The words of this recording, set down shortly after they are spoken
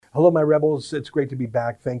Hello, my rebels. It's great to be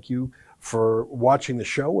back. Thank you for watching the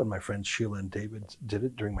show, and my friends Sheila and David did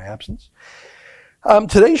it during my absence.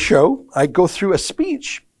 Today's show, I go through a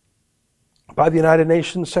speech by the United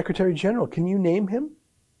Nations Secretary General. Can you name him?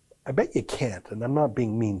 I bet you can't, and I'm not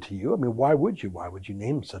being mean to you. I mean, why would you? Why would you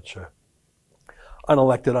name such a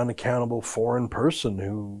unelected, unaccountable foreign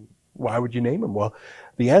person why would you name him? Well,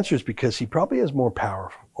 the answer is because he probably has more power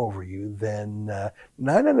over you than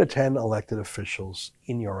 9 out of 10 elected officials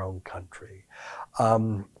in your own country.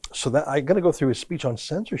 So that I'm going to go through his speech on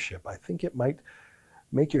censorship. I think it might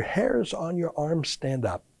make your hairs on your arms stand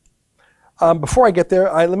up. Before I get there,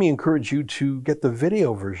 let me encourage you to get the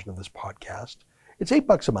video version of this podcast. It's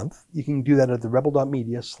 $8 a month. You can do that at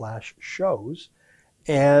therebel.media/shows.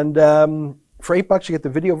 And for $8, you get the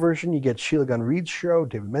video version, you get Sheila Gunn Reid's show,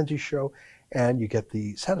 David Menzies' show, and you get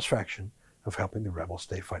the satisfaction of helping the Rebels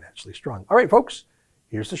stay financially strong. All right, folks,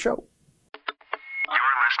 here's the show. You're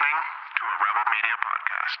listening to a Rebel Media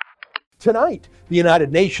podcast. Tonight, the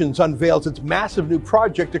United Nations unveils its massive new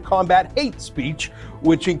project to combat hate speech,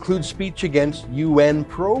 which includes speech against UN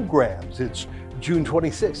programs. It's June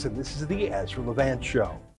 26th, and this is the Ezra Levant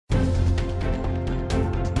Show.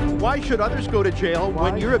 Why should others go to jail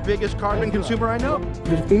when you're the biggest carbon consumer I know?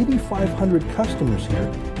 There's 8,500 customers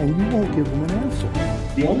here, and you won't give them an answer.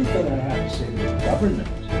 The only thing I have to say to the government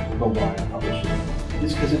about why I publish it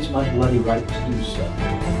is because it's my bloody right to do so.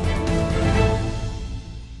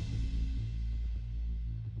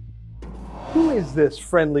 Who is this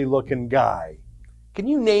friendly-looking guy? Can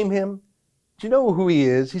you name him? Do you know who he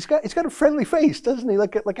is? He's got a friendly face, doesn't he?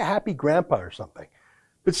 Like a happy grandpa or something.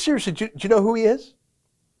 But seriously, do you know who he is?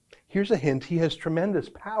 Here's a hint. He has tremendous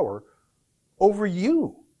power over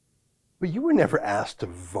you. But you were never asked to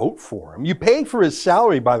vote for him. You paid for his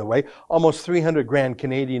salary, by the way, almost 300 grand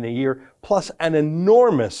Canadian a year, plus an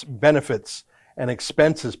enormous benefits and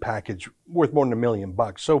expenses package worth more than $1 million.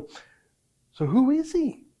 So who is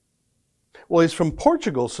he? Well, he's from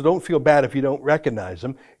Portugal, so don't feel bad if you don't recognize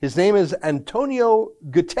him. His name is Antonio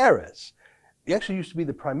Guterres. He actually used to be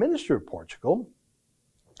the Prime Minister of Portugal.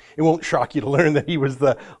 It won't shock you to learn that he was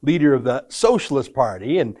the leader of the Socialist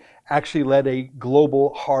Party and actually led a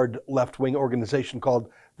global hard left-wing organization called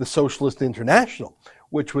the Socialist International,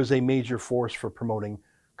 which was a major force for promoting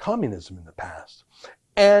communism in the past.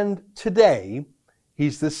 And today,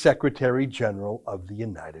 he's the Secretary General of the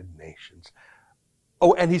United Nations.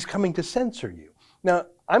 Oh, and he's coming to censor you. Now,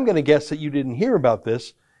 I'm going to guess that you didn't hear about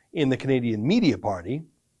this in the Canadian Media Party.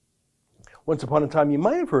 Once upon a time, you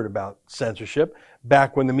might have heard about censorship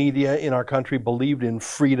back when the media in our country believed in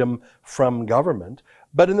freedom from government.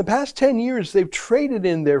 But in the past 10 years, they've traded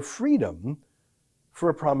in their freedom for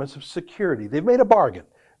a promise of security. They've made a bargain.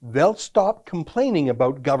 They'll stop complaining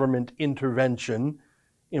about government intervention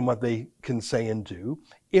in what they can say and do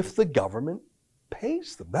if the government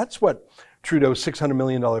pays them. That's what Trudeau's $600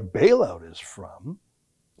 million bailout is from.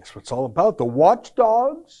 That's what it's all about. The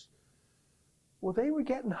watchdogs, well, they were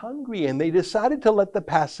getting hungry, and they decided to let the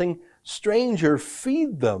passing stranger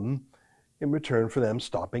feed them in return for them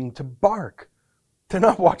stopping to bark. They're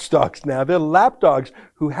not watchdogs now. They're lapdogs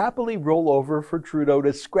who happily roll over for Trudeau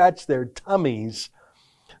to scratch their tummies.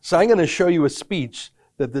 So I'm going to show you a speech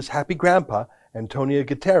that this happy grandpa, Antonio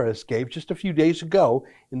Guterres, gave just a few days ago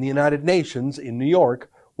in the United Nations in New York,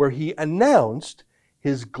 where he announced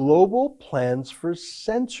his global plans for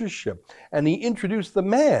censorship. And he introduced the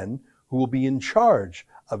man who will be in charge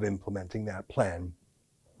of implementing that plan.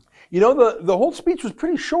 You know, the whole speech was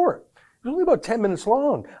pretty short. It was only about 10 minutes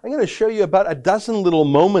long. I'm going to show you about a dozen little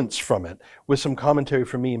moments from it with some commentary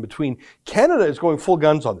from me in between. Canada is going full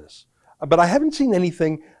guns on this, but I haven't seen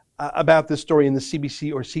anything about this story in the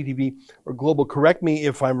CBC or CTV or Global. Correct me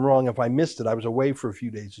if I'm wrong, if I missed it. I was away for a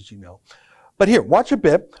few days, as you know. But here, watch a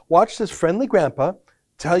bit. Watch this friendly grandpa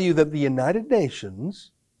tell you that the United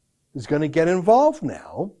Nations is going to get involved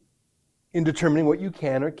now in determining what you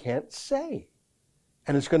can or can't say.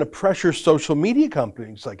 And it's going to pressure social media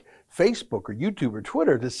companies like Facebook or YouTube or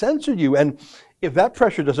Twitter to censor you. And if that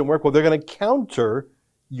pressure doesn't work, well, they're going to counter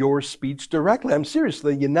your speech directly. I'm serious.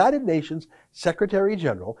 The United Nations Secretary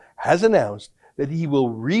General has announced that he will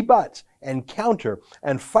rebut and counter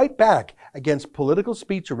and fight back against political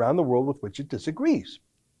speech around the world with which it disagrees.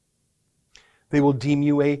 They will deem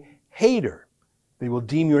you a hater. They will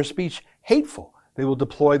deem your speech hateful. They will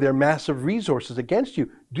deploy their massive resources against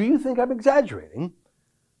you. Do you think I'm exaggerating?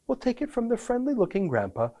 Well, take it from the friendly-looking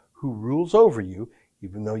grandpa who rules over you,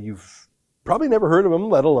 even though you've probably never heard of him,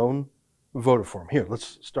 let alone voted for him. Here,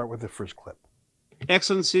 let's start with the first clip.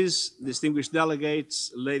 Excellencies, distinguished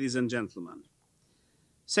delegates, ladies and gentlemen.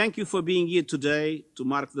 Thank you for being here today to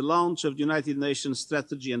mark the launch of the United Nations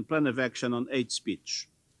Strategy and Plan of Action on Hate Speech.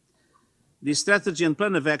 This strategy and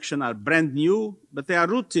plan of action are brand new, but they are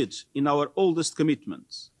rooted in our oldest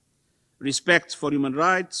commitments: respect for human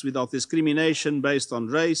rights without discrimination based on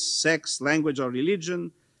race, sex, language, or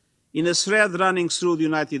religion, in a thread running through the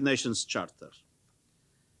United Nations Charter.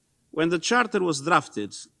 When the Charter was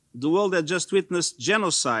drafted, the world had just witnessed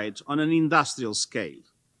genocide on an industrial scale.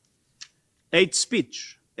 Hate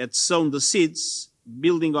speech had sown the seeds,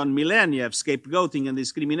 building on millennia of scapegoating and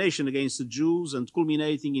discrimination against the Jews and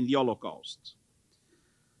culminating in the Holocaust.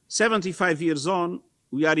 75 years on,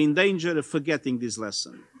 we are in danger of forgetting this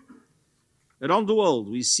lesson. Around the world,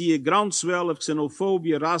 we see a groundswell of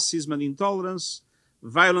xenophobia, racism, and intolerance,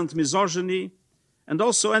 violent misogyny, and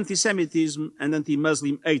also anti-Semitism and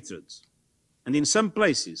anti-Muslim hatred. And in some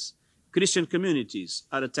places, Christian communities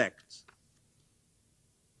are attacked.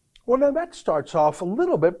 Well, now that starts off a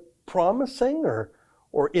little bit promising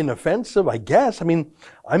or inoffensive, I guess. I mean,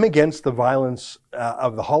 I'm against the violence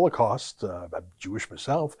of the Holocaust. I'm Jewish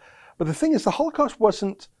myself. But the thing is, the Holocaust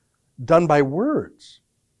wasn't done by words.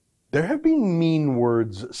 There have been mean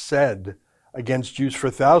words said against Jews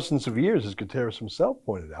for thousands of years, as Guterres himself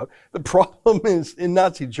pointed out. The problem is, in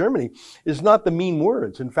Nazi Germany, is not the mean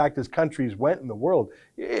words. In fact, as countries went in the world,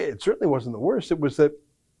 it certainly wasn't the worst. It was that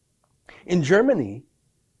in Germany,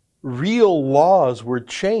 real laws were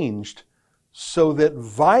changed so that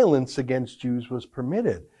violence against Jews was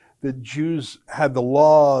permitted. The Jews had the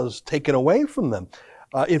laws taken away from them.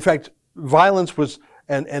 In fact, violence was,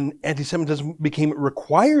 and anti-Semitism became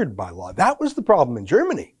required by law. That was the problem in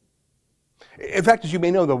Germany. In fact, as you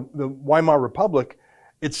may know, the Weimar Republic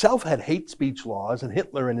itself had hate speech laws, and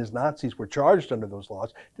Hitler and his Nazis were charged under those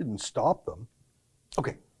laws. Didn't stop them.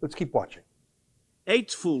 Okay, let's keep watching.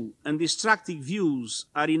 Hateful and destructive views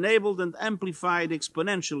are enabled and amplified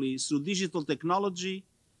exponentially through digital technology,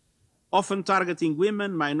 often targeting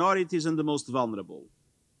women, minorities, and the most vulnerable.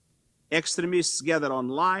 Extremists gather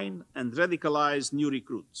online and radicalize new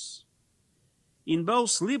recruits. In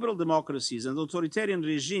both liberal democracies and authoritarian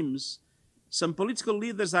regimes, some political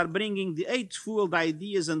leaders are bringing the hate-fueled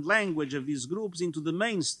ideas and language of these groups into the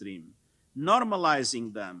mainstream,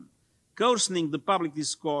 normalizing them, coarsening the public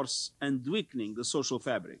discourse, and weakening the social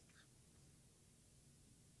fabric.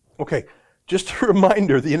 Okay, just a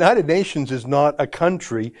reminder, the United Nations is not a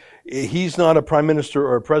country. He's not a prime minister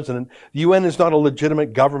or a president. The UN is not a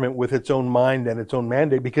legitimate government with its own mind and its own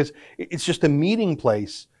mandate, because it's just a meeting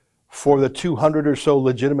place for the 200 or so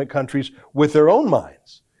legitimate countries with their own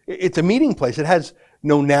minds. It's a meeting place. It has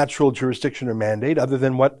no natural jurisdiction or mandate other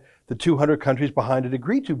than what the 200 countries behind it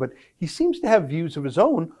agree to. But he seems to have views of his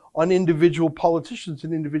own on individual politicians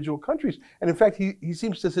in individual countries. And in fact, he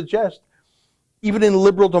seems to suggest, even in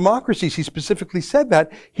liberal democracies, he specifically said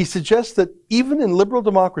that, he suggests that even in liberal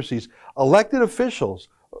democracies, elected officials,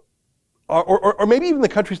 or maybe even the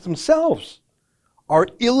countries themselves, are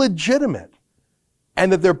illegitimate,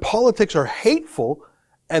 and that their politics are hateful,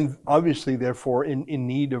 and obviously, therefore, in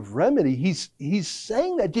need of remedy. He's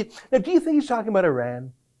saying that. Now, do you think he's talking about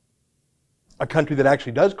Iran? A country that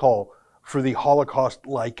actually does call for the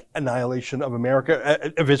Holocaust-like annihilation of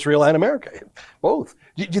America, of Israel and America, both.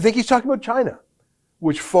 Do you think he's talking about China,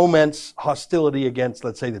 which foments hostility against,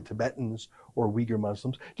 let's say, the Tibetans or Uyghur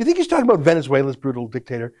Muslims? Do you think he's talking about Venezuela's brutal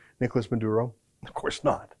dictator, Nicolas Maduro? Of course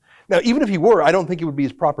not. Now, even if he were, I don't think it would be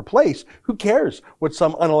his proper place. Who cares what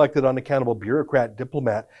some unelected, unaccountable bureaucrat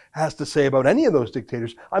diplomat has to say about any of those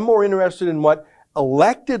dictators? I'm more interested in what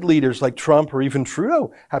elected leaders like Trump or even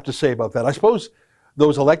Trudeau have to say about that. I suppose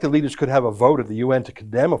those elected leaders could have a vote at the UN to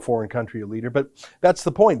condemn a foreign country leader, but that's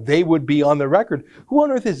the point. They would be on the record. Who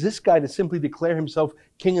on earth is this guy to simply declare himself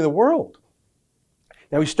king of the world?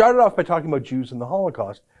 Now, he started off by talking about Jews and the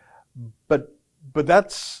Holocaust, but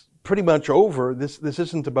that's pretty much over. This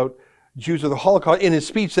isn't about Jews or the Holocaust. In his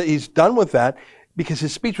speech, that he's done with that, because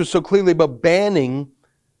his speech was so clearly about banning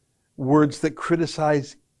words that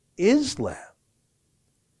criticize Islam.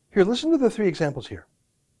 Here, listen to the three examples here.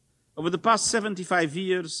 Over the past 75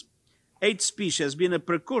 years, hate speech has been a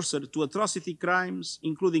precursor to atrocity crimes,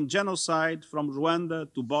 including genocide from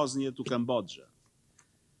Rwanda to Bosnia to Cambodia.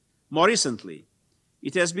 More recently,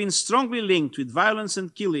 it has been strongly linked with violence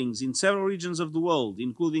and killings in several regions of the world,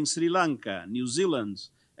 including Sri Lanka, New Zealand,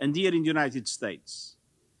 and here in the United States.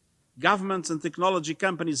 Governments and technology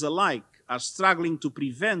companies alike are struggling to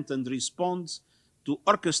prevent and respond to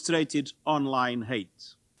orchestrated online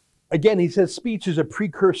hate. Again, he says speech is a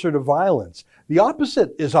precursor to violence. The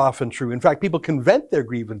opposite is often true. In fact, people can vent their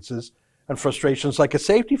grievances and frustrations like a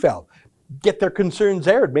safety valve, get their concerns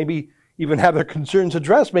aired, maybe even have their concerns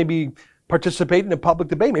addressed, maybe participate in a public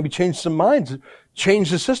debate, maybe change some minds, change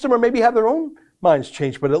the system, or maybe have their own minds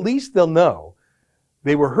changed, but at least they'll know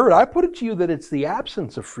they were heard. I put it to you that it's the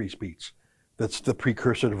absence of free speech that's the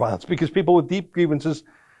precursor to violence, because people with deep grievances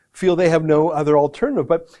feel they have no other alternative.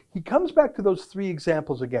 But he comes back to those three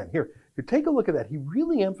examples again. Here, take a look at that. He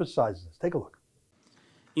really emphasizes this. Take a look.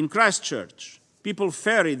 In Christchurch, people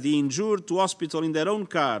ferried the injured to hospital in their own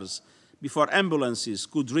cars before ambulances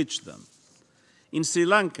could reach them. In Sri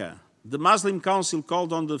Lanka, the Muslim Council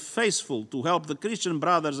called on the faithful to help the Christian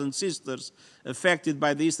brothers and sisters affected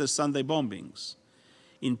by the Easter Sunday bombings.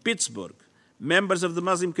 In Pittsburgh, members of the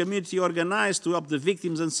Muslim community organized to help the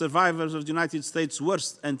victims and survivors of the United States'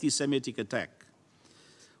 worst anti-Semitic attack.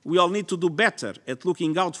 We all need to do better at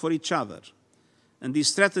looking out for each other. And this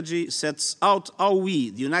strategy sets out how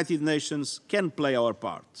we, the United Nations, can play our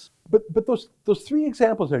part. But those three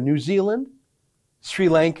examples are New Zealand, Sri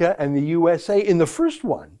Lanka, and the USA. In the first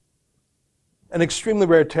one, an extremely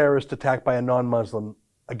rare terrorist attack by a non-Muslim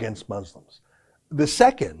against Muslims. The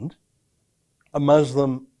second, a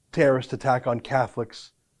Muslim terrorist attack on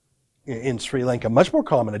Catholics in Sri Lanka. Much more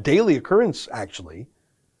common, a daily occurrence actually.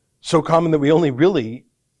 So common that we only really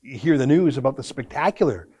hear the news about the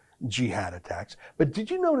spectacular jihad attacks. But did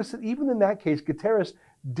you notice that even in that case, Guterres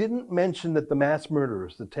didn't mention that the mass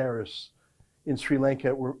murderers, the terrorists in Sri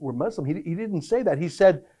Lanka were Muslim? He didn't say that. He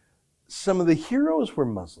said some of the heroes were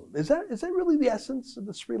Muslim. Is that really the essence of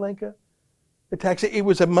the Sri Lanka attacks? It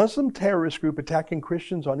was a Muslim terrorist group attacking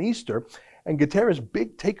Christians on Easter, and Guterres'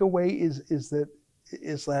 big takeaway is that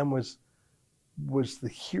Islam was the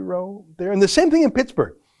hero there. And the same thing in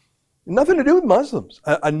Pittsburgh. Nothing to do with Muslims.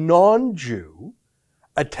 A non-Jew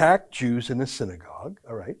attacked Jews in a synagogue.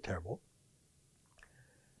 All right, terrible.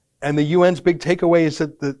 And the UN's big takeaway is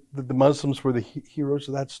that the Muslims were the heroes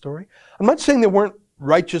of that story. I'm not saying there weren't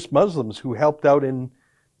righteous Muslims who helped out in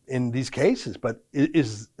these cases, but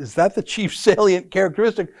is that the chief salient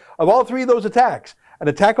characteristic of all three of those attacks? An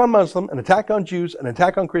attack on Muslim, an attack on Jews, an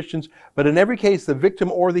attack on Christians, but in every case the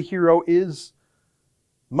victim or the hero is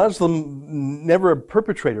Muslim, never a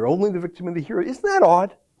perpetrator, only the victim and the hero. Isn't that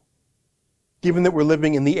odd? Given that we're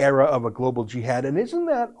living in the era of a global jihad, and isn't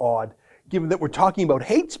that odd given that we're talking about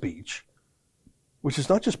hate speech, which is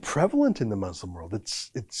not just prevalent in the Muslim world, it's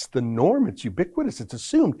the norm, it's ubiquitous, it's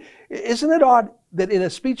assumed. Isn't it odd that in a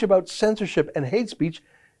speech about censorship and hate speech,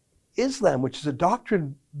 Islam, which is a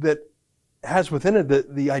doctrine that has within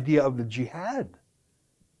it the idea of the jihad,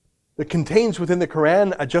 that contains within the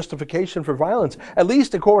Quran a justification for violence, at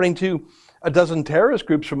least according to a dozen terrorist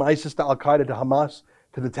groups from ISIS to Al-Qaeda to Hamas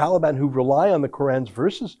to the Taliban who rely on the Quran's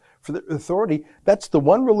verses for their authority, that's the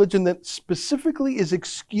one religion that specifically is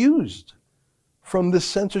excused from this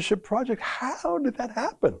censorship project. How did that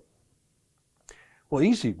happen? Well,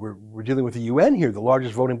 easy. We're dealing with the UN here. The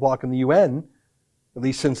largest voting bloc in the UN, at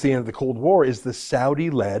least since the end of the Cold War, is the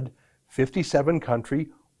Saudi-led 57-country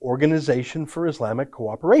Organization for Islamic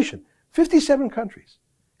Cooperation. 57 countries.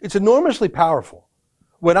 It's enormously powerful.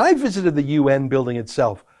 When I visited the UN building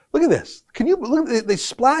itself, look at this. Can you look? They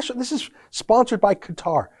splash. This is sponsored by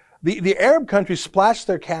Qatar. The Arab countries splash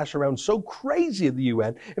their cash around so crazy at the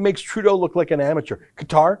UN, it makes Trudeau look like an amateur.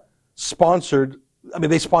 Qatar sponsored,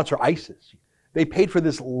 they sponsor ISIS. They paid for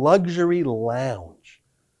this luxury lounge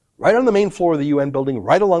right on the main floor of the UN building,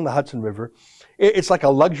 right along the Hudson River. It's like a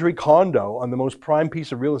luxury condo on the most prime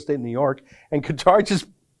piece of real estate in New York, and Qatar just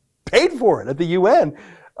paid for it at the UN,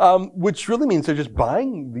 which really means they're just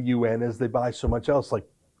buying the UN as they buy so much else, like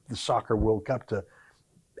the Soccer World Cup to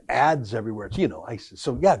ads everywhere. It's, ISIS.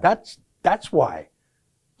 So yeah, that's why.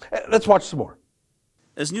 Let's watch some more.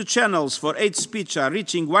 As new channels for hate speech are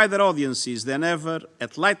reaching wider audiences than ever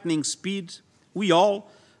at lightning speed, we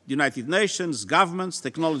all, the United Nations, governments,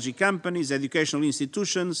 technology companies, educational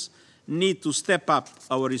institutions, need to step up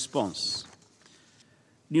our response.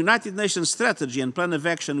 The United Nations strategy and plan of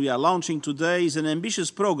action we are launching today is an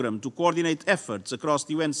ambitious program to coordinate efforts across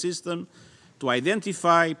the UN system to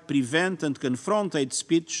identify, prevent, and confront hate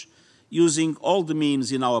speech using all the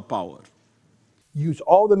means in our power. Use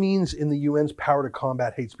all the means in the UN's power to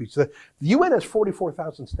combat hate speech. The UN has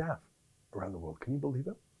 44,000 staff around the world. Can you believe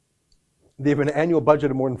it? They have an annual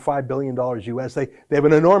budget of more than $5 billion US. They have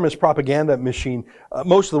an enormous propaganda machine.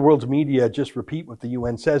 Most of the world's media just repeat what the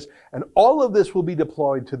UN says, and all of this will be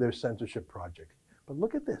deployed to their censorship project. But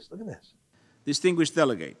look at this, look at this. Distinguished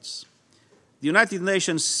delegates, the United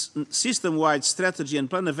Nations system-wide strategy and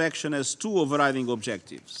plan of action has two overriding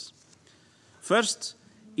objectives. First,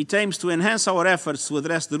 it aims to enhance our efforts to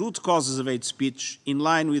address the root causes of hate speech in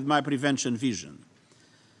line with my prevention vision.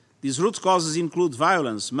 These root causes include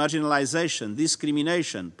violence, marginalization,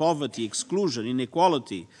 discrimination, poverty, exclusion,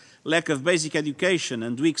 inequality, lack of basic education,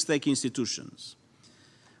 and weak state institutions.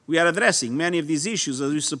 We are addressing many of these issues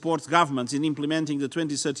as we support governments in implementing the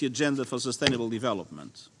 2030 Agenda for Sustainable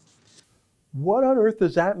Development. What on earth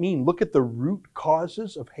does that mean? Look at the root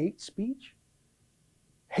causes of hate speech?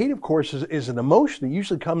 Hate, of course, is an emotion. It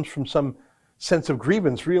usually comes from some sense of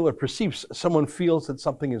grievance, real or perceived. Someone feels that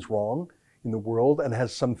something is wrong in the world and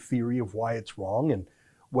has some theory of why it's wrong and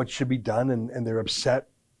what should be done, and they're upset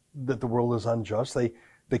that the world is unjust.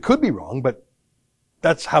 They could be wrong, but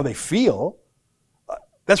that's how they feel.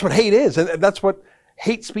 That's what hate is, and that's what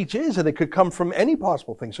hate speech is, and it could come from any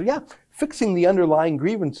possible thing. So yeah, fixing the underlying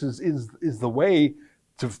grievances is the way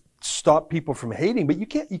to stop people from hating, but you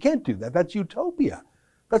can't do that. That's utopia.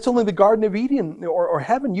 That's only the Garden of Eden or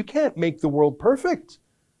heaven. You can't make the world perfect.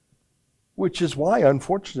 Which is why,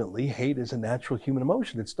 unfortunately, hate is a natural human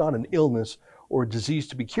emotion. It's not an illness or a disease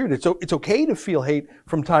to be cured. It's okay to feel hate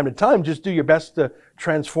from time to time. Just do your best to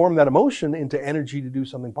transform that emotion into energy to do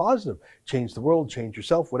something positive. Change the world, change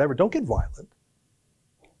yourself, whatever. Don't get violent.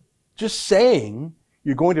 Just saying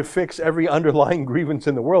you're going to fix every underlying grievance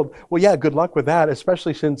in the world, well, yeah, good luck with that,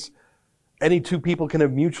 especially since any two people can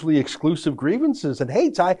have mutually exclusive grievances and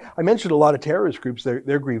hates. I mentioned a lot of terrorist groups,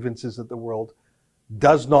 their grievances that the world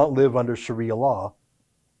does not live under Sharia law,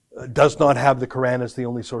 does not have the Quran as the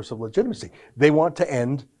only source of legitimacy. They want to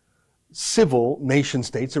end civil nation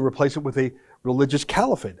states and replace it with a religious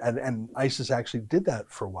caliphate. And ISIS actually did that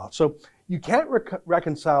for a while. So you can't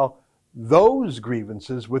reconcile those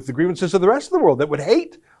grievances with the grievances of the rest of the world that would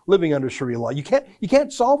hate living under Sharia law. You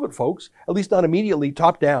can't solve it, folks, at least not immediately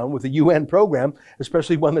top down with a UN program,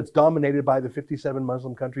 especially one that's dominated by the 57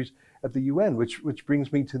 Muslim countries at the UN, which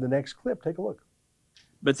brings me to the next clip. Take a look.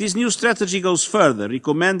 But this new strategy goes further,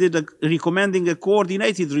 recommending a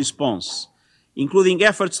coordinated response, including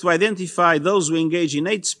efforts to identify those who engage in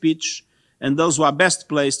hate speech and those who are best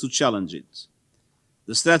placed to challenge it.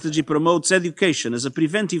 The strategy promotes education as a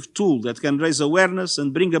preventive tool that can raise awareness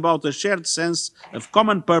and bring about a shared sense of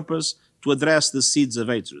common purpose to address the seeds of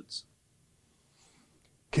hatred.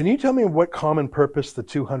 Can you tell me what common purpose the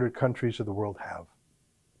 200 countries of the world have?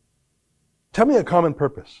 Tell me a common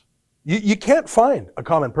purpose. You can't find a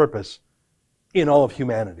common purpose in all of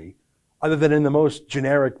humanity other than in the most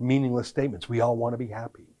generic, meaningless statements. We all want to be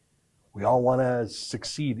happy. We all want to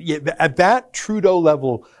succeed. Yeah, at that Trudeau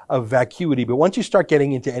level of vacuity, but once you start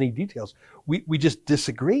getting into any details, we just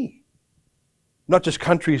disagree. Not just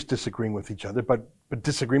countries disagreeing with each other, but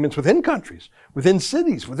disagreements within countries, within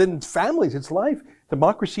cities, within families. It's life.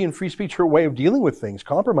 Democracy and free speech are a way of dealing with things,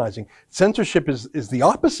 compromising. Censorship is the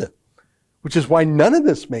opposite, which is why none of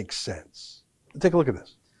this makes sense. Take a look at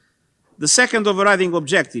this. The second overriding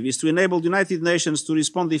objective is to enable the United Nations to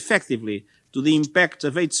respond effectively to the impact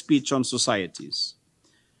of hate speech on societies.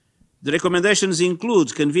 The recommendations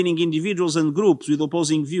include convening individuals and groups with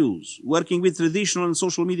opposing views, working with traditional and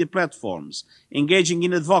social media platforms, engaging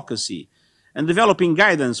in advocacy, and developing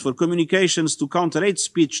guidance for communications to counter hate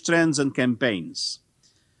speech trends and campaigns.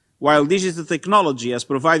 While digital technology has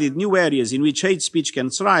provided new areas in which hate speech can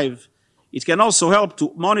thrive, it can also help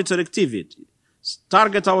to monitor activity,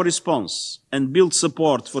 target our response, and build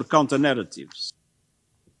support for counter-narratives.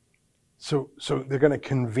 So they're going to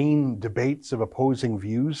convene debates of opposing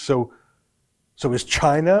views. So is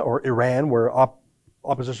China or Iran, where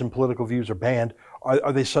opposition political views are banned,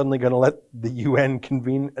 are they suddenly going to let the UN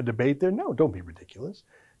convene a debate there? No, don't be ridiculous.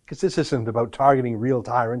 Because this isn't about targeting real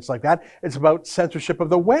tyrants like that. It's about censorship of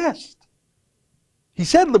the West. He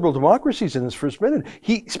said liberal democracies in his first minute.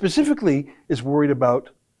 He specifically is worried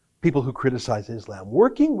about people who criticize Islam.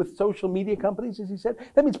 Working with social media companies, as he said,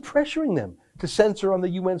 that means pressuring them to censor on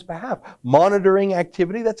the UN's behalf. Monitoring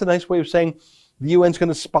activity, that's a nice way of saying the UN's going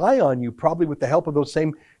to spy on you, probably with the help of those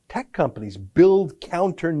same tech companies. Build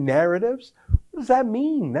counter narratives. What does that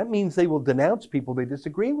mean? That means they will denounce people they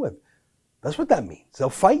disagree with. That's what that means. They'll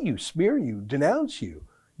fight you, smear you, denounce you.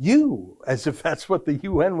 You, as if that's what the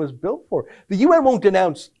UN was built for. The UN won't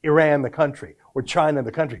denounce Iran, the country, or China,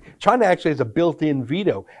 the country. China actually has a built-in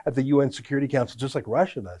veto at the UN Security Council, just like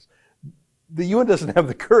Russia does. The UN doesn't have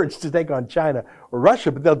the courage to take on China or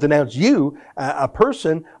Russia, but they'll denounce you, a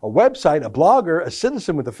person, a website, a blogger, a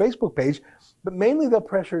citizen with a Facebook page, but mainly they'll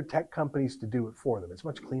pressure tech companies to do it for them. It's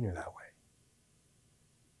much cleaner that way.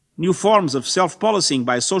 New forms of self-policing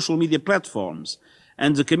by social media platforms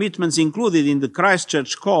and the commitments included in the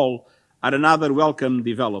Christchurch call are another welcome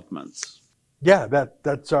development. Yeah,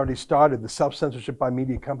 that's already started. The self-censorship by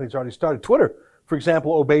media companies already started. Twitter, for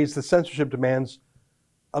example, obeys the censorship demands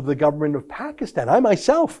of the government of Pakistan. I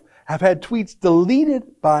myself have had tweets deleted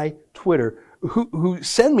by Twitter who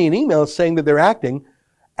send me an email saying that they're acting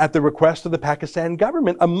at the request of the Pakistan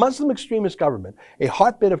government. A Muslim extremist government, a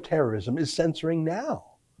hotbed of terrorism, is censoring now.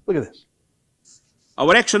 Look at this.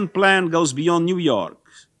 Our action plan goes beyond New York.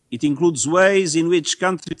 It includes ways in which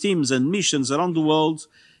country teams and missions around the world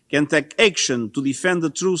can take action to defend the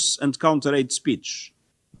truth and counter hate speech.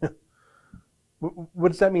 What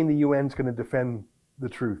does that mean, the UN is going to defend the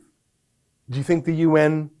truth? Do you think the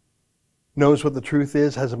UN knows what the truth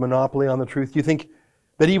is, has a monopoly on the truth? Do you think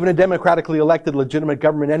that even a democratically elected, legitimate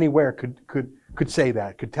government anywhere could say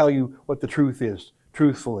that, could tell you what the truth is,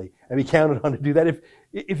 truthfully, and be counted on to do that?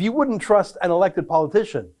 If you wouldn't trust an elected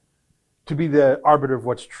politician to be the arbiter of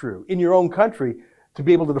what's true, in your own country, to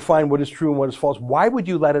be able to define what is true and what is false, why would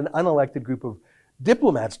you let an unelected group of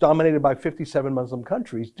diplomats dominated by 57 Muslim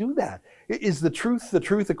countries do that? Is the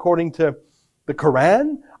truth according to the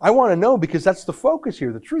Quran? I want to know, because that's the focus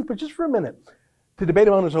here, the truth. But just for a minute, to debate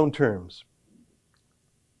him on his own terms.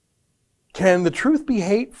 Can the truth be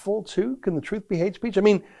hateful too? Can the truth be hate speech? I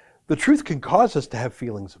mean, the truth can cause us to have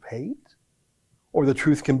feelings of hate, or the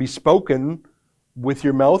truth can be spoken with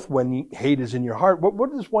your mouth when hate is in your heart.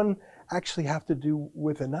 What does one actually have to do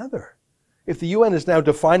with another? If the UN is now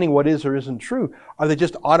defining what is or isn't true, are they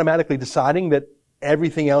just automatically deciding that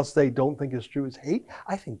everything else they don't think is true is hate?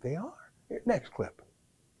 I think they are. Next clip.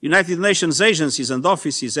 United Nations agencies and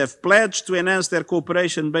offices have pledged to enhance their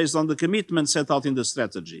cooperation based on the commitments set out in the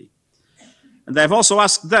strategy. And I've also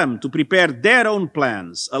asked them to prepare their own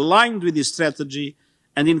plans aligned with this strategy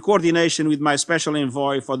and in coordination with my special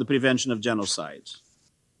envoy for the prevention of genocide.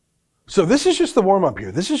 So this is just the warm-up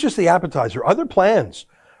here. This is just the appetizer. Other plans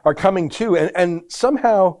are coming too. And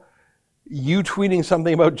somehow you tweeting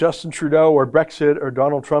something about Justin Trudeau or Brexit or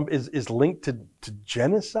Donald Trump is linked to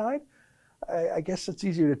genocide? I guess it's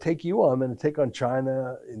easier to take you on than to take on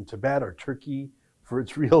China in Tibet or Turkey for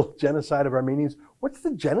its real genocide of Armenians. What's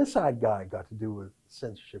the genocide guy got to do with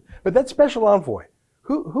censorship? But that special envoy,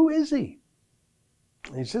 who is he?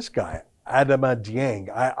 He's this guy, Adama Dieng.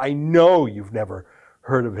 I know you've never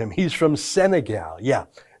heard of him. He's from Senegal. Yeah,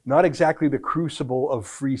 not exactly the crucible of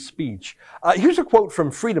free speech. Here's a quote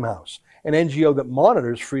from Freedom House, an NGO that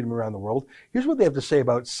monitors freedom around the world. Here's what they have to say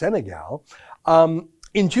about Senegal.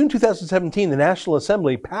 In June 2017, the National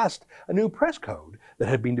Assembly passed a new press code that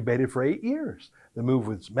had been debated for 8 years. The move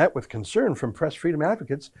was met with concern from press freedom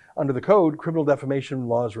advocates. Under the code, criminal defamation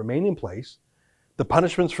laws remain in place. The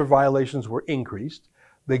punishments for violations were increased.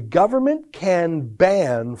 The government can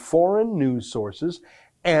ban foreign news sources,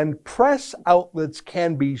 and press outlets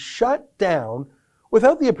can be shut down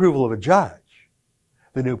without the approval of a judge.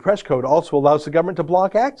 The new press code also allows the government to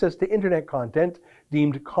block access to internet content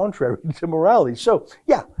deemed contrary to morality. So,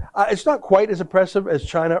 yeah, it's not quite as oppressive as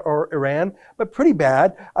China or Iran, but pretty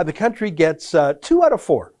bad. The country gets 2 out of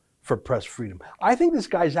 4 for press freedom. I think this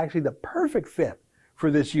guy is actually the perfect fit for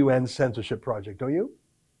this UN censorship project, don't you?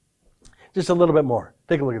 Just a little bit more.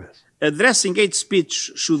 Take a look at this. Addressing hate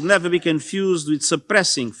speech should never be confused with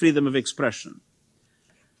suppressing freedom of expression.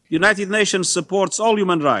 The United Nations supports all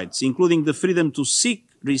human rights, including the freedom to seek,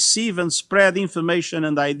 receive, and spread information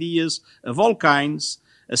and ideas of all kinds,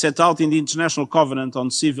 as set out in the International Covenant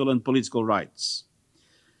on Civil and Political Rights.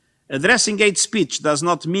 Addressing hate speech does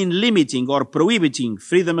not mean limiting or prohibiting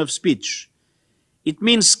freedom of speech. It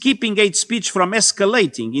means keeping hate speech from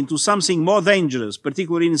escalating into something more dangerous,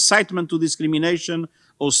 particularly incitement to discrimination,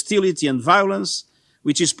 hostility, and violence,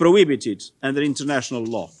 which is prohibited under international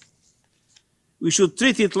law. We should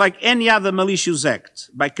treat it like any other malicious act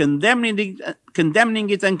by condemning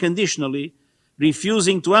it unconditionally,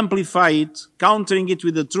 refusing to amplify it, countering it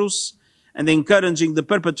with the truth, and encouraging the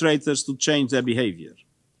perpetrators to change their behavior.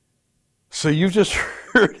 So you just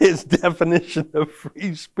heard his definition of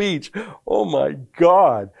free speech. Oh my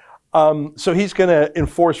God. So he's going to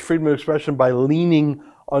enforce freedom of expression by leaning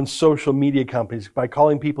on social media companies, by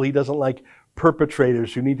calling people he doesn't like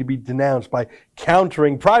perpetrators who need to be denounced, by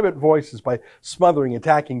countering private voices, by smothering,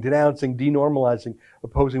 attacking, denouncing, denormalizing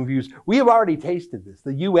opposing views. We have already tasted this.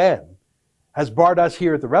 The UN has barred us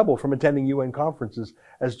here at The Rebel from attending UN conferences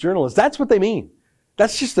as journalists. That's what they mean.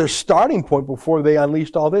 That's just their starting point before they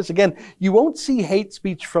unleashed all this. Again, you won't see hate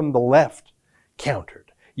speech from the left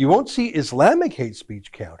countered. You won't see Islamic hate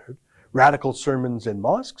speech countered, radical sermons in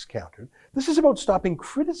mosques countered. This is about stopping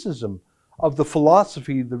criticism of the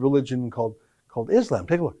philosophy, the religion called Islam.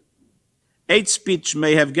 Take a look. Hate speech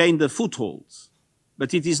may have gained a foothold,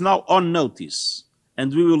 but it is now on notice,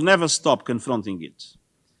 and we will never stop confronting it.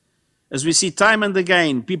 As we see time and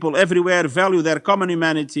again, people everywhere value their common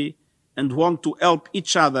humanity and want to help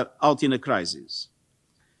each other out in a crisis.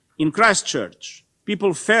 In Christchurch,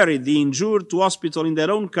 people ferried the injured to hospital in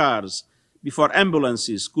their own cars before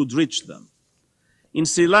ambulances could reach them. In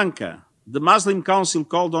Sri Lanka, the Muslim Council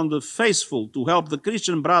called on the faithful to help the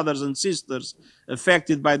Christian brothers and sisters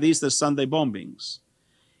affected by the Easter Sunday bombings.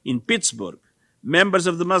 In Pittsburgh, members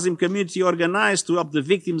of the Muslim community organized to help the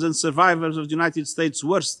victims and survivors of the United States'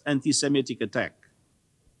 worst anti-Semitic attack.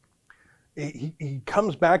 He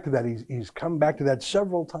comes back to that. He's come back to that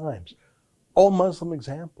several times. All Muslim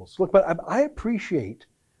examples. Look, but I appreciate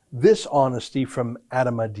this honesty from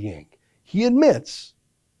Adama Dieng. He admits,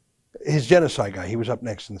 his genocide guy, he was up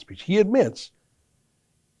next in the speech, he admits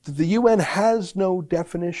that the UN has no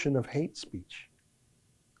definition of hate speech.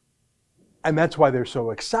 And that's why they're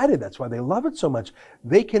so excited. That's why they love it so much.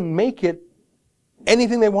 They can make it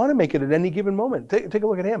anything they want to make it at any given moment. Take a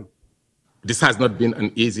look at him. This has not been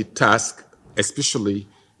an easy task, especially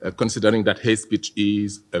considering that hate speech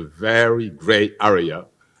is a very gray area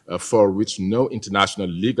for which no international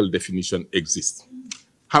legal definition exists.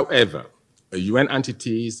 However, UN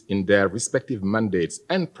entities in their respective mandates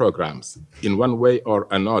and programs, in one way or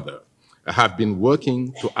another, have been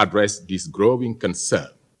working to address this growing concern.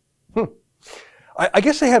 I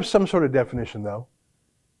guess they have some sort of definition, though.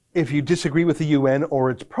 If you disagree with the UN or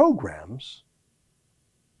its programs,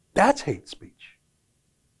 that's hate speech.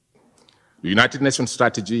 The United Nations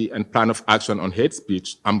Strategy and Plan of Action on Hate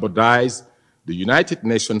Speech embodies the United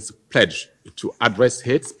Nations pledge to address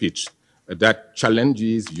hate speech that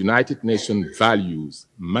challenges United Nations values,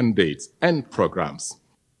 mandates, and programs.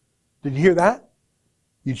 Did you hear that?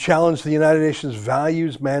 You challenge the United Nations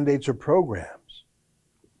values, mandates, or programs.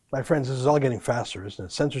 My friends, this is all getting faster, isn't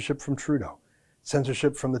it? Censorship from Trudeau,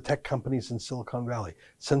 censorship from the tech companies in Silicon Valley,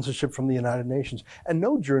 censorship from the United Nations, and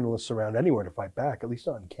no journalists around anywhere to fight back, at least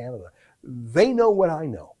not in Canada. They know what I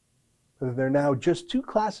know. There are now just two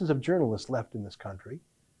classes of journalists left in this country,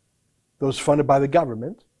 those funded by the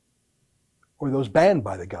government or those banned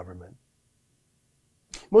by the government.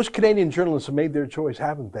 Most Canadian journalists have made their choice,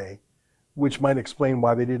 haven't they? Which might explain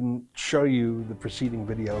why they didn't show you the preceding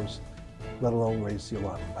videos, let alone raise the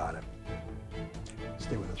alarm about it.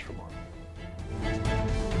 Stay with us for more.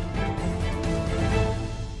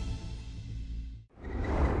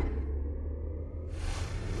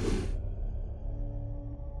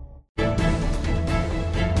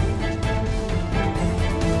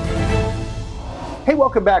 Hey,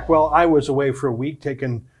 welcome back. Well, I was away for a week,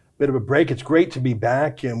 taking a bit of a break. It's great to be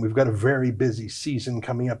back, and we've got a very busy season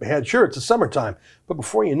coming up ahead. Sure, it's the summertime, but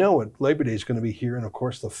before you know it, Labor Day is going to be here, and of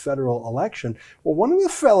course, the federal election. Well, one of the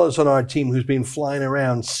fellows on our team who's been flying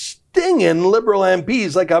around stinging Liberal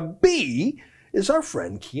MPs like a bee is our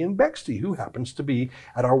friend Cian Bexte, who happens to be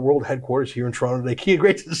at our world headquarters here in Toronto today. Cian,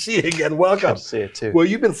 great to see you again. Welcome. Good to see you too. Well,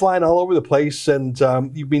 you've been flying all over the place, and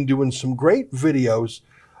you've been doing some great videos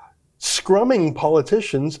scrumming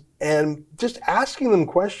politicians and just asking them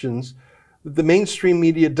questions that the mainstream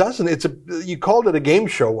media doesn't. You called it a game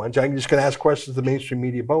show once. I'm just going to ask questions the mainstream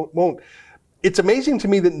media won't. It's amazing to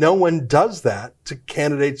me that no one does that to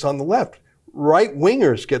candidates on the left.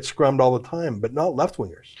 Right-wingers get scrummed all the time, but not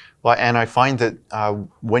left-wingers. Well, and I find that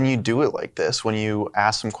when you do it like this, when you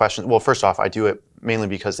ask them questions, well, first off, I do it mainly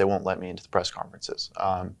because they won't let me into the press conferences.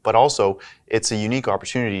 But also, it's a unique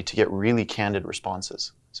opportunity to get really candid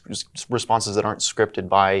responses. Responses that aren't scripted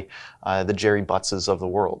by the Jerry Buttses of the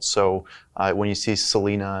world. So when you see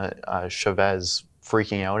Selena Chavez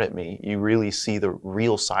freaking out at me, you really see the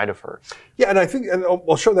real side of her. Yeah, and I think, and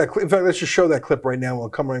I'll show that clip. In fact, let's just show that clip right now. We'll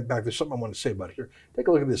come right back. There's something I want to say about it here. Take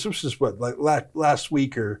a look at this. This is what, like last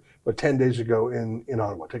week or 10 days ago in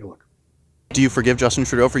Ottawa. Take a look. Do you forgive Justin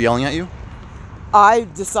Trudeau for yelling at you? I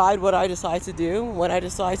decide what I decide to do when I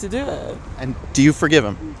decide to do it. And do you forgive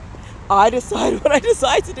him? I decide what I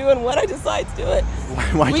decide to do and when I decide to do it.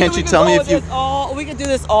 Why can't you tell me if you... We could do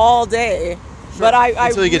this all day. Sure. But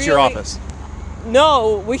until you get to your office.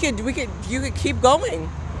 No, you could keep going.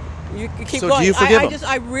 You could keep going. Do you forgive him?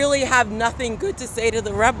 I really have nothing good to say to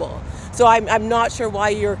the rebel. So I'm not sure why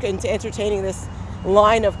you're entertaining this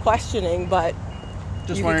line of questioning, but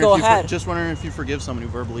you can go ahead. Just wondering if you forgive someone who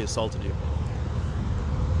verbally assaulted you.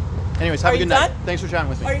 Anyways, have a good night. Thanks for chatting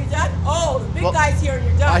with me. Are you done? Oh, the big guy's here and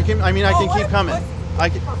you're done. I can keep coming.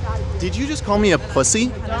 Did you just call me a pussy?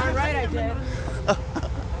 Darn right I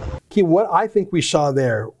did. What I think we saw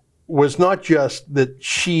there was not just that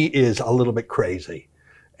she is a little bit crazy.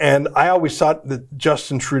 And I always thought that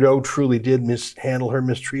Justin Trudeau truly did mishandle her,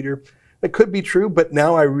 mistreat her. That could be true, but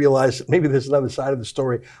now I realize that maybe there's another side of the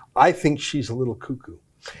story. I think she's a little cuckoo.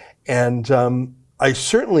 And I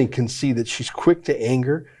certainly can see that she's quick to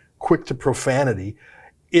anger, quick to profanity.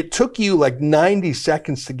 It took you like 90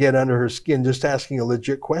 seconds to get under her skin just asking a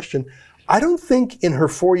legit question. I don't think in her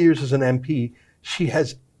 4 years as an MP, she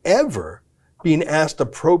has ever been asked a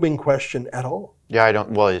probing question at all. Yeah,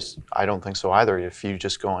 I don't think so either. If you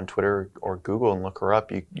just go on Twitter or Google and look her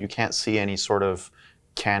up, you can't see any sort of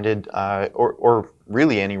candid or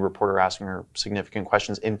really any reporter asking her significant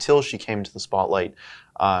questions until she came to the spotlight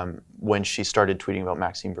when she started tweeting about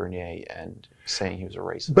Maxime Bernier and saying he was a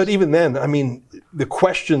racist. But even then, I mean, the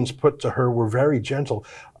questions put to her were very gentle.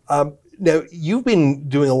 Now, you've been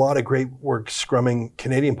doing a lot of great work scrumming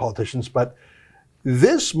Canadian politicians, but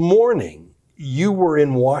this morning you were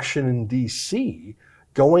in Washington, D.C.,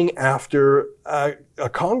 going after a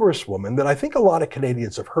congresswoman that I think a lot of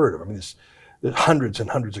Canadians have heard of. I mean, there's hundreds and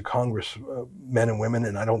hundreds of congressmen and women,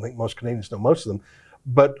 and I don't think most Canadians know most of them.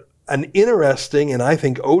 But an interesting and I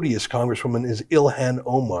think odious congresswoman is Ilhan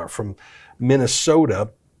Omar from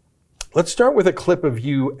Minnesota. Let's start with a clip of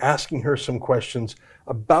you asking her some questions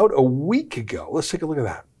about a week ago. Let's take a look at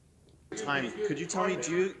that. Could you tell me,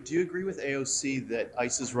 do you agree with AOC that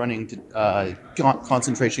ICE is running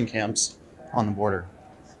concentration camps on the border?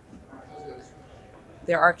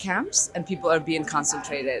 There are camps and people are being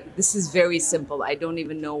concentrated. This is very simple. I don't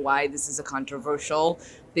even know why this is a controversial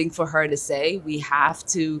thing for her to say. We have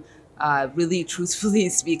to really truthfully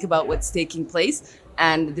speak about what's taking place.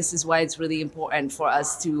 And this is why it's really important for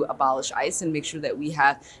us to abolish ICE and make sure that we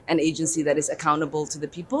have an agency that is accountable to the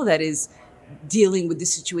people, that is dealing with the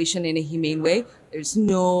situation in a humane way. There's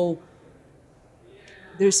no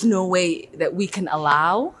way that we can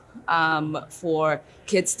allow for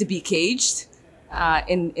kids to be caged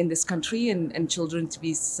in this country and children to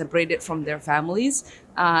be separated from their families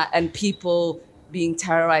and people being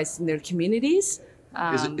terrorized in their communities.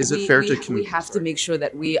 Is it fair to... We have to make sure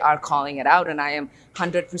that we are calling it out, and I am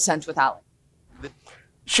 100% with Alex.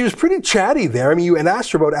 She was pretty chatty there. I mean, you had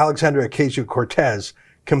asked her about Alexandria Ocasio-Cortez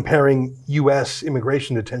comparing U.S.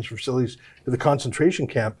 immigration detention facilities to the concentration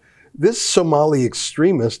camp. This Somali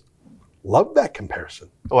extremist loved that comparison.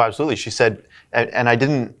 Oh, absolutely. She said, and I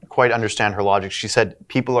didn't quite understand her logic, she said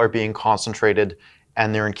people are being concentrated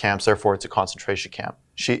and they're in camps, therefore it's a concentration camp.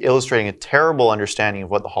 She illustrating a terrible understanding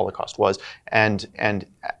of what the Holocaust was, and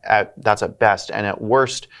that's at best. And at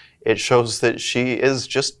worst, it shows that she is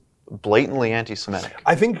just blatantly anti-Semitic.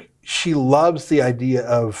 I think she loves the idea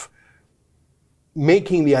of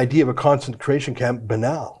making the idea of a concentration camp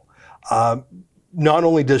banal. Not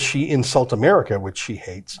only does she insult America, which she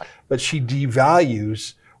hates, but she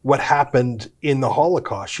devalues what happened in the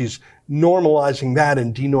Holocaust. She's normalizing that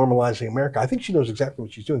and denormalizing America. I think she knows exactly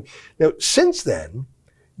what she's doing. Now, since then,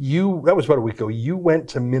 that was about a week ago, you went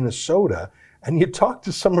to Minnesota and you talked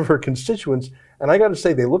to some of her constituents, and I got to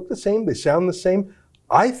say, they look the same, they sound the same.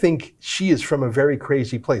 I think she is from a very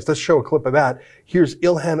crazy place. Let's show a clip of that. Here's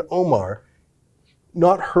Ilhan Omar,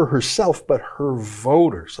 not her herself, but her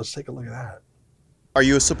voters. Let's take a look at that. Are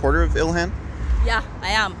you a supporter of Ilhan? Yeah, I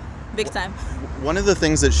am. Big time. One of the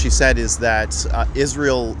things that she said is that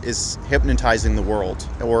Israel is hypnotizing the world,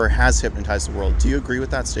 or has hypnotized the world. Do you agree with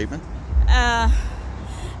that statement?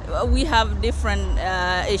 We have different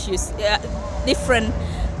issues, different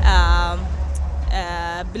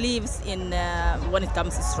beliefs in when it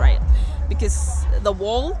comes to Israel. Because the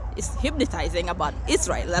world is hypnotizing about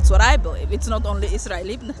Israel. That's what I believe. It's not only Israel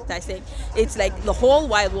hypnotizing. It's like the whole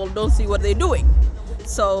wide world don't see what they're doing.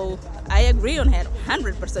 So I agree on her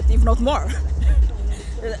 100%, if not more.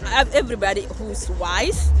 Everybody who's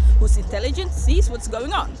wise, who's intelligent, sees what's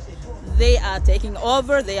going on. They are taking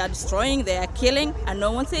over, they are destroying, they are killing, and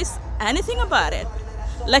no one says anything about it.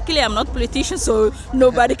 Luckily, I'm not a politician, so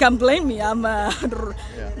nobody can blame me. I'm a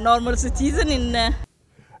normal citizen in...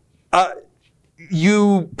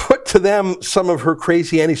 You put to them some of her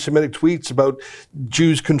crazy anti-Semitic tweets about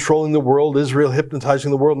Jews controlling the world, Israel hypnotizing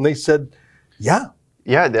the world, and they said, yeah.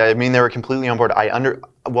 Yeah, I mean, they were completely on board.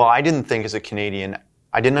 I didn't think as a Canadian,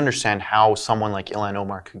 I didn't understand how someone like Ilhan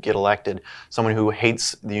Omar could get elected, someone who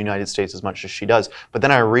hates the United States as much as she does. But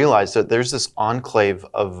then I realized that there's this enclave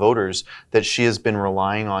of voters that she has been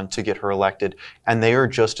relying on to get her elected, and they are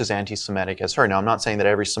just as anti-Semitic as her. Now, I'm not saying that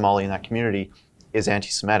every Somali in that community is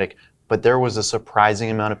anti-Semitic, but there was a surprising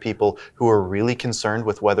amount of people who were really concerned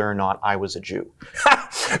with whether or not I was a Jew.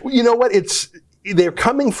 You know what? They're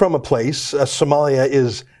coming from a place, Somalia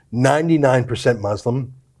is 99%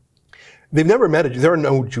 Muslim. They've never met a Jew. There are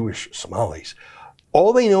no Jewish Somalis.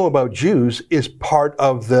 All they know about Jews is part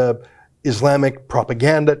of the Islamic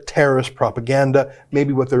propaganda, terrorist propaganda,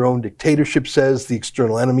 maybe what their own dictatorship says, the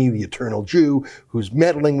external enemy, the eternal Jew, who's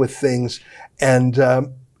meddling with things. And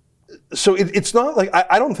so it's not like,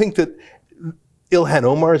 I don't think that Ilhan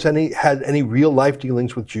Omar had any real life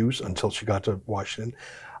dealings with Jews until she got to Washington.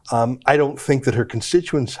 I don't think that her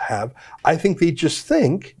constituents have. I think they just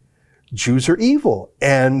think Jews are evil,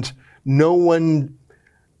 and no one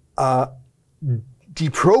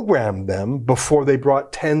deprogrammed them before they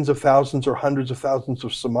brought tens of thousands or hundreds of thousands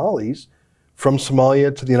of Somalis from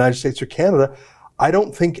Somalia to the United States or Canada, I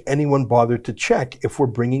don't think anyone bothered to check if we're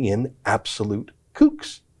bringing in absolute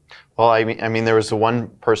kooks. Well, I mean, there was the one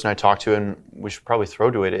person I talked to, and we should probably throw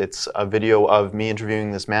to it. It's a video of me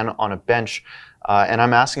interviewing this man on a bench, and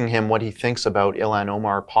I'm asking him what he thinks about Ilhan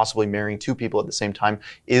Omar possibly marrying two people at the same time.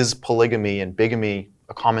 Is polygamy and bigamy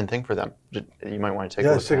a common thing for them? You might want to take a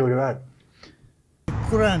look. Let's take a look at that.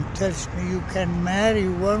 The Quran tells me you can marry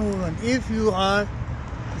one woman if you are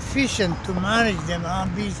efficient to manage them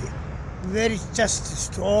and be very justice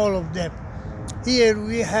to all of them. Here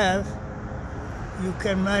we have, you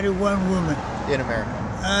can marry one woman. In America.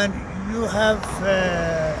 And you have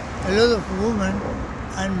a lot of women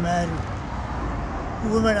unmarried.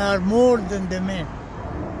 Women are more than the men.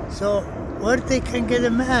 So where they can get a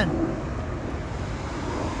man?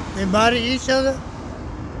 They marry each other?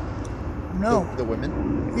 No. The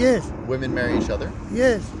women? Yes. Women marry each other?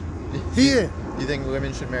 Yes. Here. You think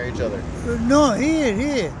women should marry each other? No,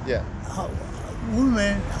 here. Yeah.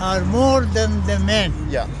 Women are more than the men.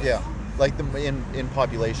 Yeah. Like in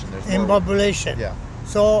population, there's more. In population. Yeah.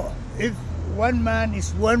 So if one man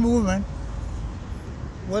is one woman,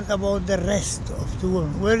 what about the rest of the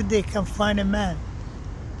women? Where they can find a man?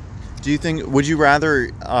 Do you think? Would you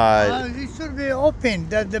rather? It should be open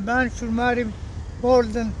that the man should marry more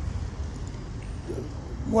than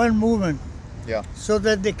one woman. Yeah. So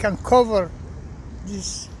that they can cover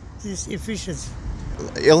this efficiency.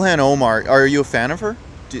 Ilhan Omar, are you a fan of her?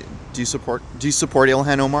 Do you support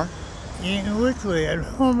Ilhan Omar? In which way?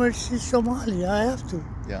 Omar, she's Somali. I have to.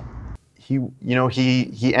 Yeah.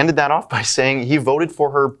 He ended that off by saying he voted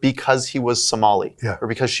for her because he was Somali, or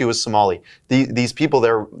because she was Somali. These people,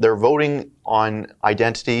 they're voting on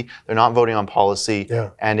identity. They're not voting on policy,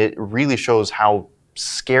 and it really shows how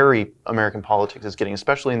scary American politics is getting,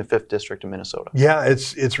 especially in the 5th District of Minnesota. Yeah,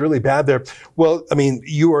 it's really bad there. Well, I mean,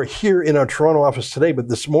 you are here in our Toronto office today, but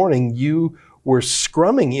this morning you were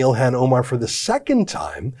scrumming Ilhan Omar for the second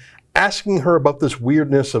time, asking her about this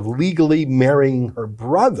weirdness of legally marrying her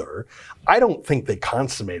brother. I don't think they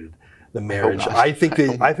consummated the marriage. I think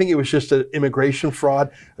it was just an immigration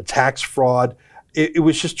fraud, a tax fraud. It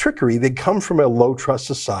was just trickery. They come from a low trust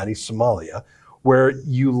society, Somalia, where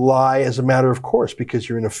you lie as a matter of course because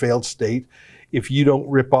you're in a failed state. If you don't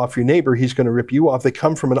rip off your neighbor, he's going to rip you off. They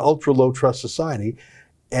come from an ultra low trust society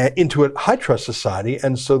into a high trust society,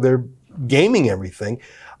 and so they're gaming everything.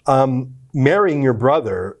 Marrying your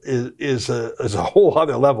brother is a whole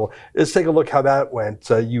other level. Let's take a look how that went.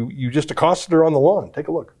 You just accosted her on the lawn. Take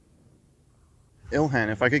a look. Ilhan,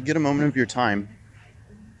 if I could get a moment of your time,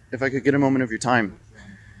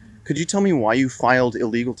 could you tell me why you filed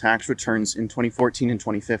illegal tax returns in 2014 and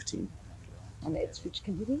 2015? On the Ipswich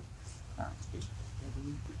committee?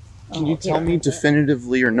 Can you tell me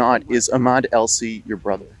definitively or not, is Ahmad Elsi your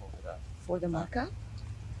brother? For the markup?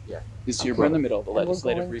 Yeah. Is he your brother? We're in the middle of the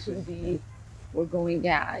legislative briefing. We're going,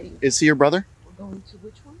 yeah. Is he your brother? We're going to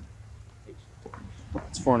which one?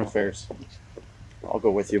 It's Foreign Affairs. I'll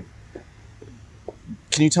go with you.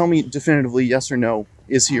 Can you tell me definitively, yes or no,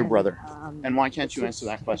 is he your brother? And why can't you answer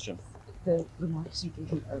that question? The remarks you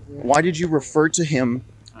gave me earlier. Why did you refer to him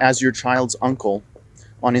as your child's uncle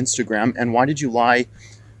on Instagram? And why did you lie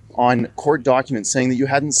on court documents saying that you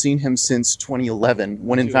hadn't seen him since 2011,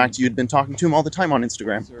 when in fact you'd been talking to him all the time on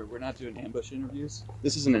Instagram? Sir, we're not doing ambush interviews.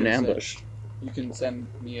 This isn't an ambush. You can send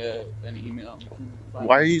me an email.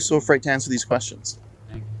 Why are you so afraid to answer these questions?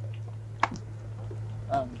 Thank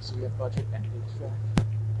you. So we have budget and extract.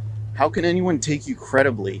 How can anyone take you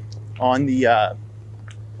credibly on the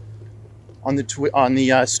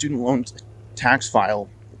student loan tax file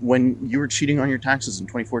when you were cheating on your taxes in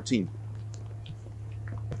 2014?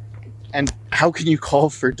 And how can you call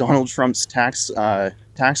for Donald Trump's tax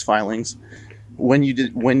filings when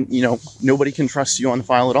nobody can trust you on the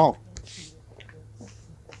file at all?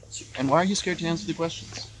 And why are you scared to answer the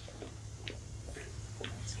questions?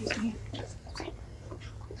 Excuse me.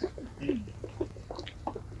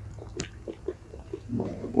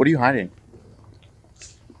 What are you hiding?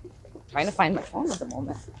 Trying to find my phone at the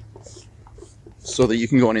moment. So that you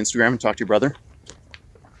can go on Instagram and talk to your brother?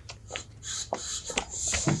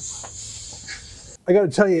 I got to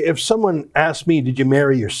tell you, if someone asked me, did you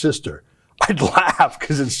marry your sister? I'd laugh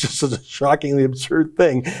because it's just such a shockingly absurd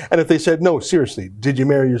thing. And if they said, no, seriously, did you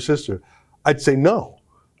marry your sister? I'd say no.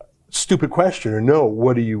 Stupid question, or no,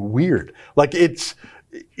 what are you, weird? Like it's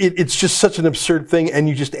just such an absurd thing, and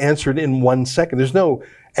you just answer it in 1 second. There's no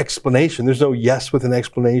explanation. There's no yes with an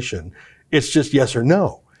explanation. It's just yes or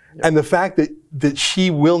no. Yep. And the fact that she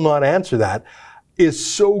will not answer that is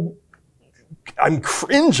so I'm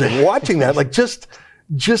cringing watching that. Like, just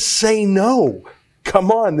say no.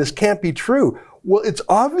 Come on, this can't be true. Well, it's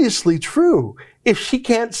obviously true if she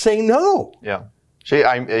can't say no. Yeah.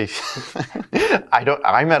 I'm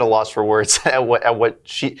at a loss for words at what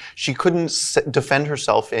she couldn't defend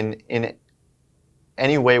herself in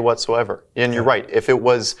any way whatsoever. And you're right. If it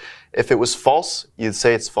was false, you'd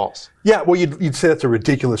say it's false. Yeah. Well, you'd say that's a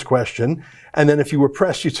ridiculous question, and then if you were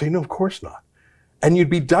pressed, you'd say no, of course not, and you'd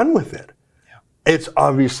be done with it. It's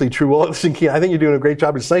obviously true. Well, listen, Keane, I think you're doing a great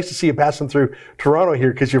job. It's nice to see you passing through Toronto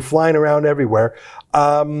here because you're flying around everywhere.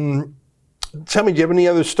 Tell me, do you have any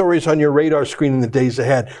other stories on your radar screen in the days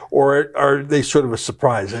ahead, or are they sort of a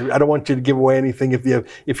surprise? I don't want you to give away anything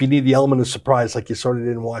if you need the element of surprise like you sort of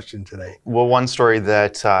did in Washington today. Well, one story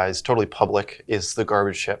that is totally public is the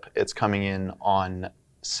garbage ship. It's coming in on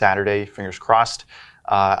Saturday, fingers crossed.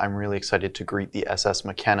 I'm really excited to greet the SS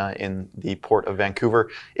McKenna in the port of Vancouver.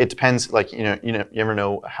 It depends, like, you never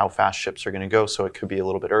know how fast ships are going to go, so it could be a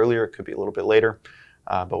little bit earlier, it could be a little bit later.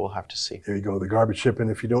 But we'll have to see. There you go, the garbage ship.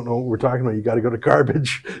 And if you don't know what we're talking about, you got to go to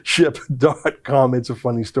garbageship.com. It's a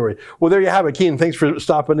funny story. Well, there you have it, Keane. Thanks for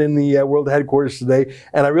stopping in the World Headquarters today.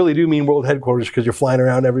 And I really do mean World Headquarters because you're flying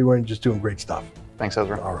around everywhere and just doing great stuff. Thanks,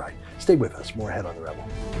 Ezra. All right. Stay with us. More ahead on The Rebel.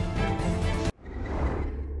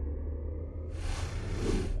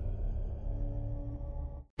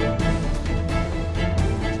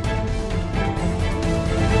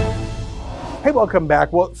 Hey, welcome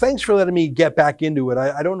back. Well, thanks for letting me get back into it.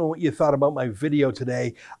 I don't know what you thought about my video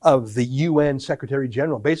today of the UN Secretary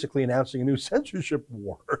General basically announcing a new censorship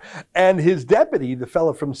war, and his deputy, the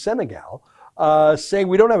fellow from Senegal, saying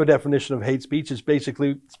we don't have a definition of hate speech. It's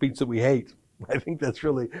basically speech that we hate. I think that's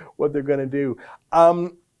really what they're going to do.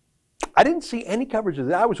 I didn't see any coverage of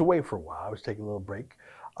that. I was away for a while. I was taking a little break,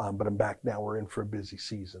 but I'm back now. We're in for a busy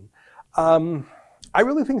season. I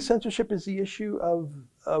really think censorship is the issue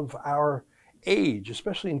of our age,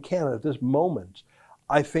 especially in Canada at this moment.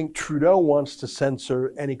 I think Trudeau wants to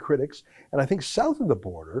censor any critics, and I think south of the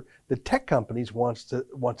border, the tech companies want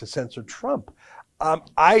to censor Trump.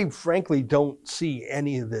 I frankly don't see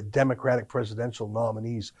any of the Democratic presidential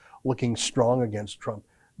nominees looking strong against Trump.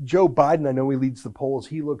 Joe Biden, I know he leads the polls.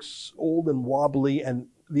 He looks old and wobbly and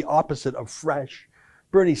the opposite of fresh.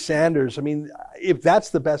 Bernie Sanders, I mean, if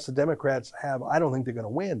that's the best the Democrats have, I don't think they're going to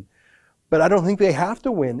win. But I don't think they have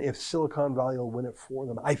to win if Silicon Valley will win it for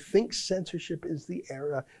them. I think censorship is the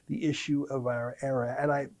issue of our era. And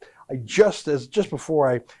I just before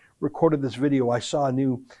I recorded this video, I saw a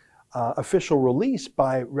new official release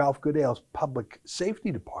by Ralph Goodale's Public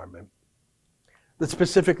Safety Department that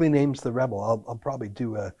specifically names the Rebel. I'll probably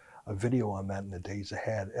do a video on that in the days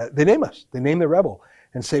ahead. They name us. They name the Rebel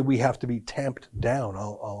and say we have to be tamped down.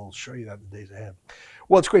 I'll show you that in the days ahead.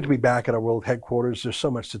 Well, it's great to be back at our World Headquarters. There's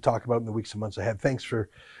so much to talk about in the weeks and months ahead. Thanks for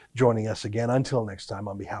joining us again. Until next time,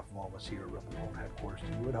 on behalf of all of us here at Rebel World Headquarters, to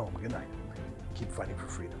you at home, good night. Keep fighting for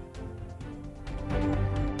freedom.